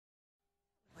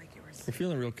We're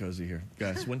feeling real cozy here,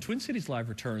 guys. When Twin Cities Live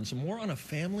returns, more on a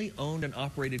family-owned and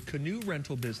operated canoe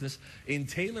rental business in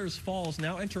Taylor's Falls,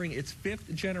 now entering its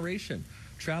 5th generation.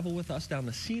 Travel with us down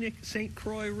the scenic St.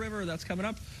 Croix River. That's coming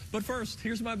up. But first,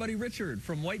 here's my buddy Richard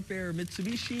from White Bear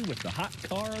Mitsubishi with the hot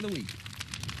car of the week.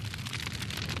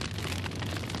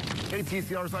 Hey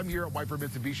TCRs, I'm here at White Bear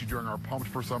Mitsubishi during our Pumped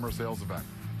for Summer sales event.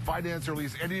 Finance or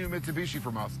lease any new Mitsubishi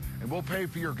from us, and we'll pay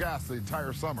for your gas the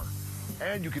entire summer.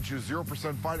 And you can choose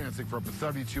 0% financing for up to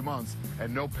 72 months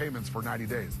and no payments for 90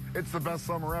 days. It's the best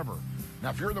summer ever. Now,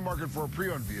 if you're in the market for a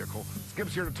pre-owned vehicle,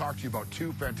 Skip's here to talk to you about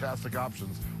 2 fantastic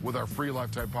options with our free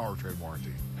Lifetime Powertrain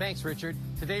Warranty. Thanks, Richard.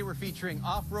 Today we're featuring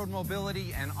off-road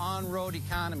mobility and on-road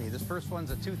economy. This first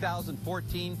one's a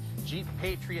 2014 Jeep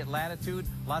Patriot Latitude.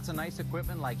 Lots of nice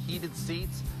equipment like heated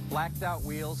seats, blacked out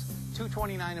wheels,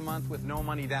 $229 a month with no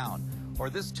money down. Or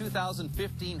this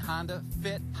 2015 Honda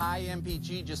Fit High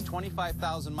MPG, just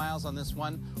 25,000 miles on this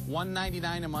one,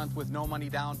 $199 a month with no money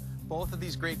down. Both of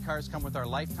these great cars come with our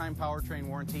Lifetime Powertrain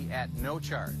Warranty at no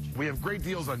charge. We have great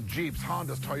deals on Jeeps,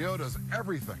 Hondas, Toyotas,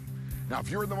 everything. Now,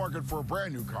 if you're in the market for a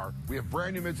brand new car, we have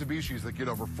brand new Mitsubishis that get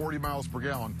over 40 miles per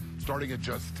gallon, starting at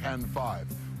just $10,500.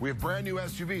 We have brand new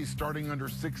SUVs starting under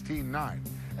 $16,900.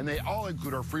 And they all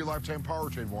include our free Lifetime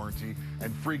Powertrain Warranty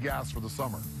and free gas for the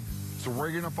summer. So where are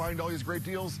you going to find all these great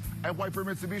deals? At White Bear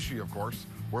Mitsubishi, of course.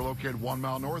 We're located 1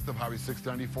 mile north of Highway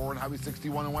 694 and Highway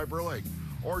 61 in White Bear Lake.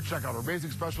 Or check out our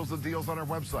amazing specials and deals on our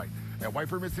website at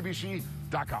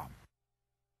whitebearmitsubishi.com.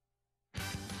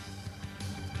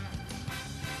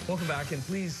 Welcome back, and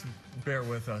please bear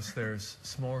with us. There's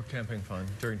some more camping fun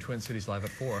during Twin Cities Live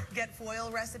at 4. Get foil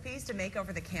recipes to make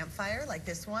over the campfire like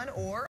this one, or